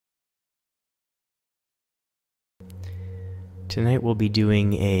Tonight we'll be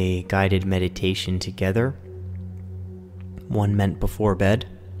doing a guided meditation together, one meant before bed.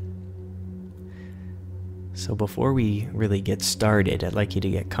 So before we really get started, I'd like you to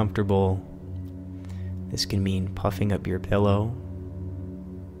get comfortable. This can mean puffing up your pillow,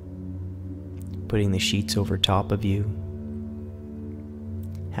 putting the sheets over top of you,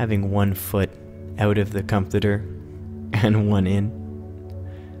 having one foot out of the comforter and one in.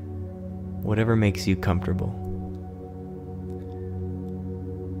 Whatever makes you comfortable.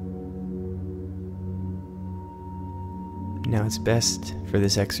 Now it's best for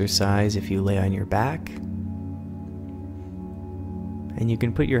this exercise if you lay on your back, and you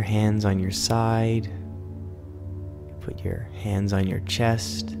can put your hands on your side, put your hands on your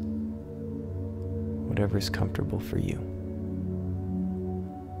chest, whatever's comfortable for you.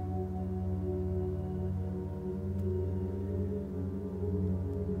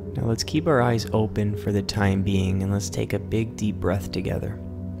 Now let's keep our eyes open for the time being, and let's take a big deep breath together.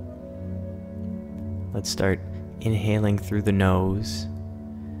 Let's start inhaling through the nose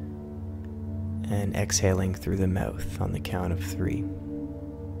and exhaling through the mouth on the count of 3.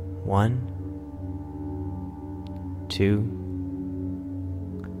 1,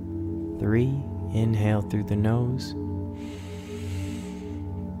 2, 3. Inhale through the nose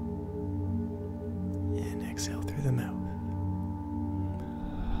and exhale through the mouth.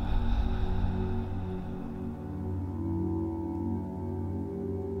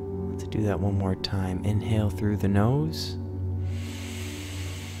 Let's do that one more time. Inhale through the nose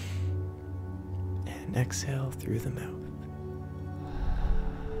and exhale through the mouth.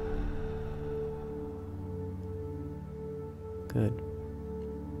 Good.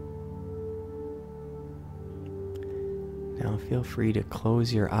 Now feel free to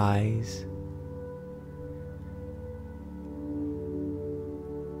close your eyes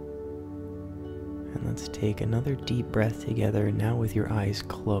and let's take another deep breath together, now with your eyes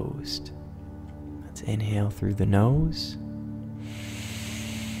closed. Let's inhale through the nose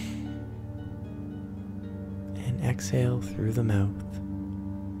and exhale through the mouth.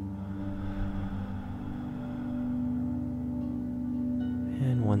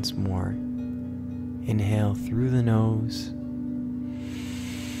 And once more. Inhale through the nose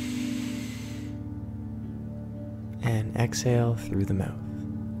and exhale through the mouth.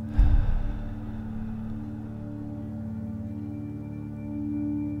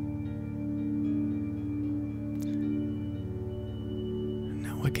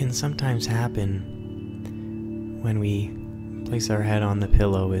 Now, what can sometimes happen when we place our head on the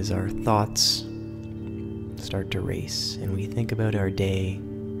pillow is our thoughts start to race, and we think about our day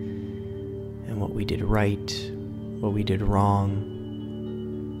and what we did right, what we did wrong,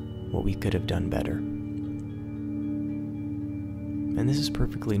 what we could have done better. And this is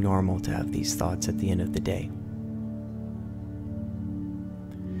perfectly normal to have these thoughts at the end of the day.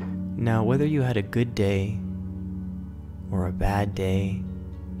 Now, whether you had a good day or a bad day,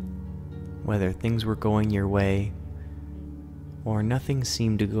 whether things were going your way or nothing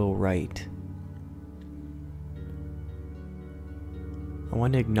seemed to go right, I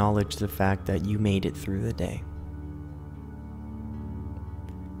want to acknowledge the fact that you made it through the day.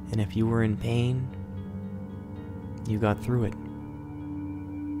 And if you were in pain, you got through it.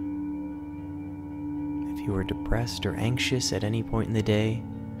 If you were depressed or anxious at any point in the day,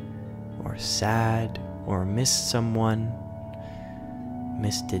 or sad, or missed someone,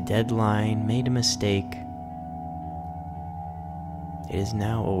 missed a deadline, made a mistake, it is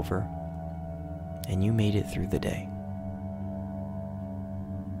now over, and you made it through the day.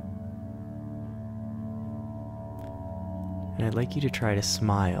 And I'd like you to try to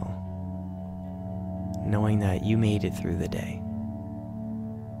smile, knowing that you made it through the day.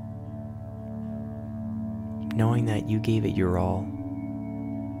 Knowing that you gave it your all,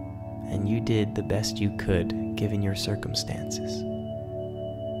 and you did the best you could given your circumstances.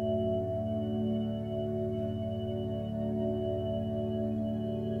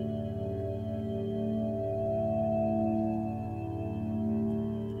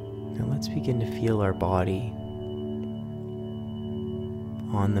 Now let's begin to feel our body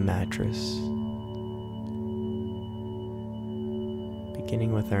on the mattress,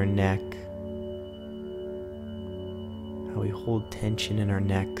 beginning with our neck, how we hold tension in our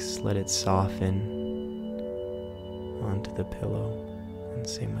necks, let it soften onto the pillow, and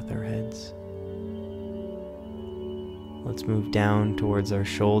same with our heads. Let's move down towards our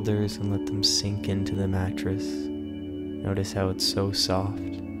shoulders and let them sink into the mattress. Notice how it's so soft.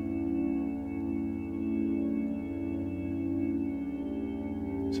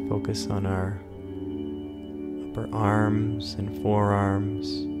 Focus on our upper arms and forearms.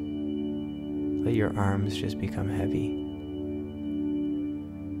 Let your arms just become heavy.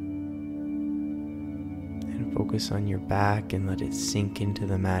 focus on your back and let it sink into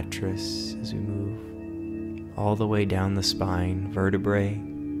the mattress as we move all the way down the spine, vertebrae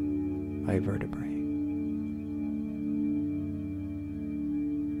by vertebrae.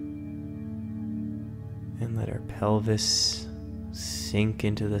 And let our pelvis sink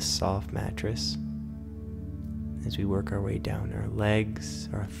into the soft mattress as we work our way down our legs,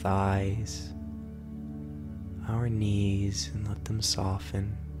 our thighs, our knees, and let them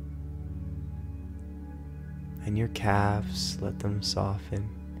soften. And your calves, let them soften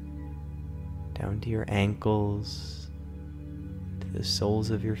down to your ankles, to the soles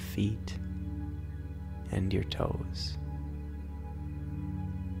of your feet, and your toes.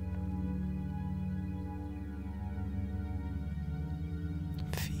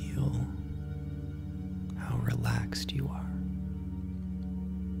 Feel how relaxed you are.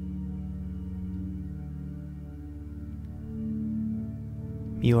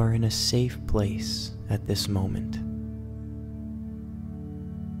 You are in a safe place at this moment.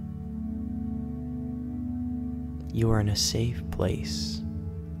 You are in a safe place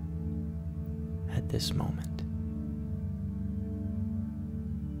at this moment.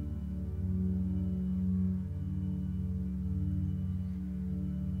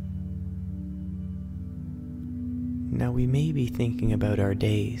 Now we may be thinking about our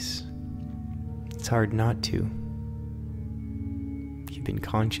days. It's hard not to. You've been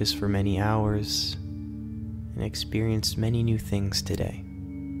conscious for many hours and experienced many new things today.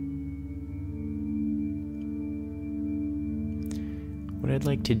 What I'd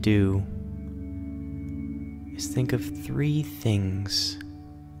like to do is think of 3 things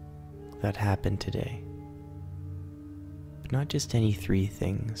that happened today. But not just any 3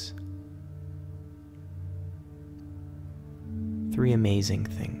 things. 3 amazing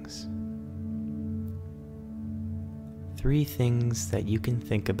things. 3 things that you can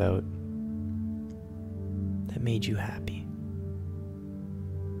think about that made you happy.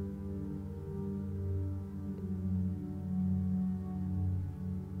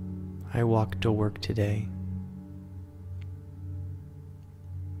 I walked to work today,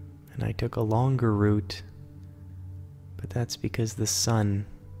 and I took a longer route, but that's because the sun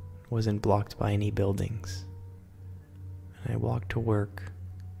wasn't blocked by any buildings. And I walked to work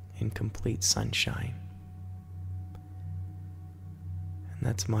in complete sunshine. And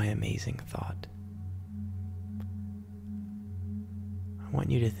that's my amazing thought. I want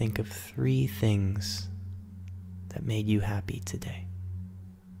you to think of 3 things that made you happy today.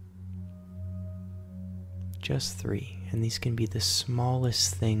 Just 3, and these can be the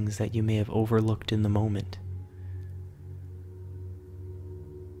smallest things that you may have overlooked in the moment.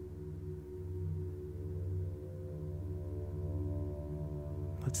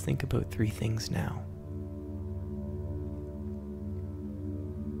 Let's think about 3 things now.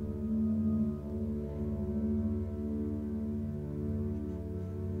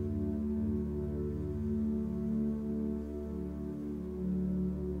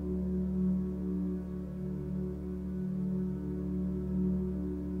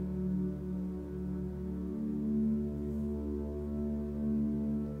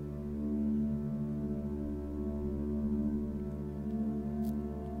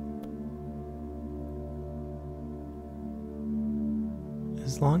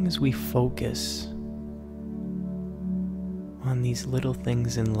 As long as we focus on these little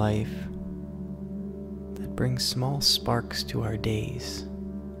things in life that bring small sparks to our days,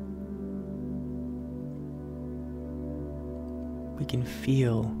 we can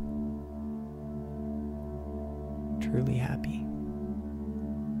feel truly happy.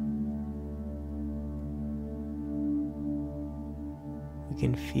 We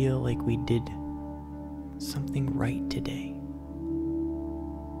can feel like we did something right today.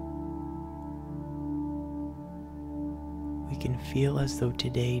 We can feel as though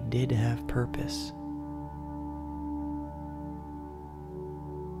today did have purpose.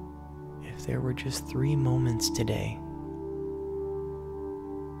 If there were just 3 moments today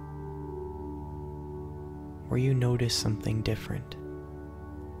where you noticed something different,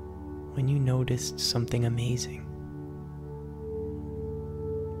 when you noticed something amazing,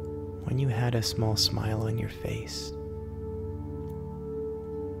 when you had a small smile on your face,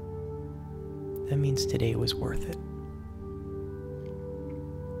 that means today was worth it.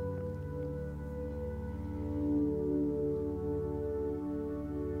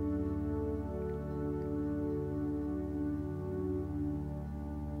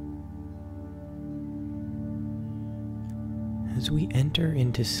 As we enter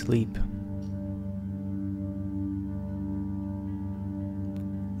into sleep,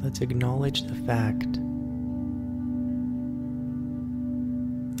 let's acknowledge the fact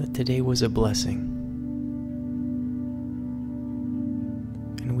that today was a blessing.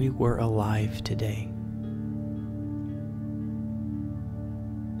 we were alive today.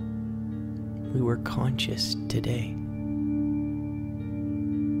 We were conscious today.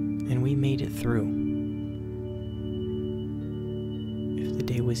 And we made it through. If the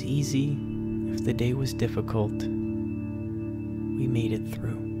day was easy, if the day was difficult, we made it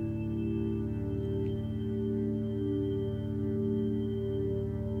through.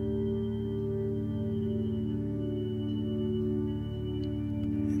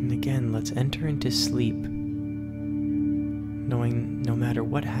 And again, let's enter into sleep, knowing no matter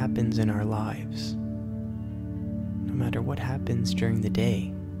what happens in our lives, no matter what happens during the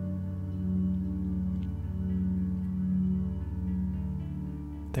day,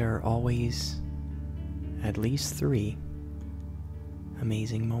 there are always at least 3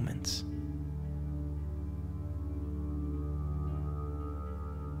 amazing moments.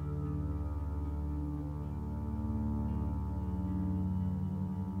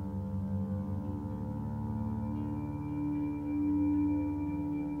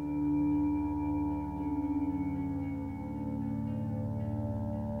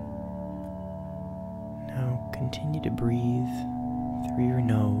 Now continue to breathe through your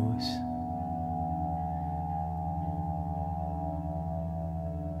nose.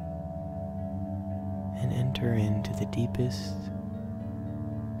 And enter into the deepest,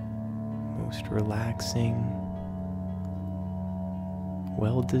 most relaxing,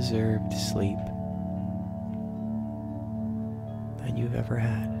 well-deserved sleep that you've ever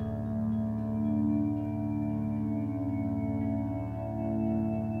had.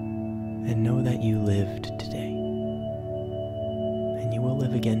 And know that you lived today. And you will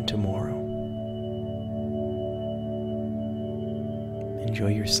live again tomorrow. Enjoy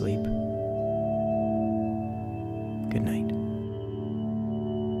your sleep. Good night.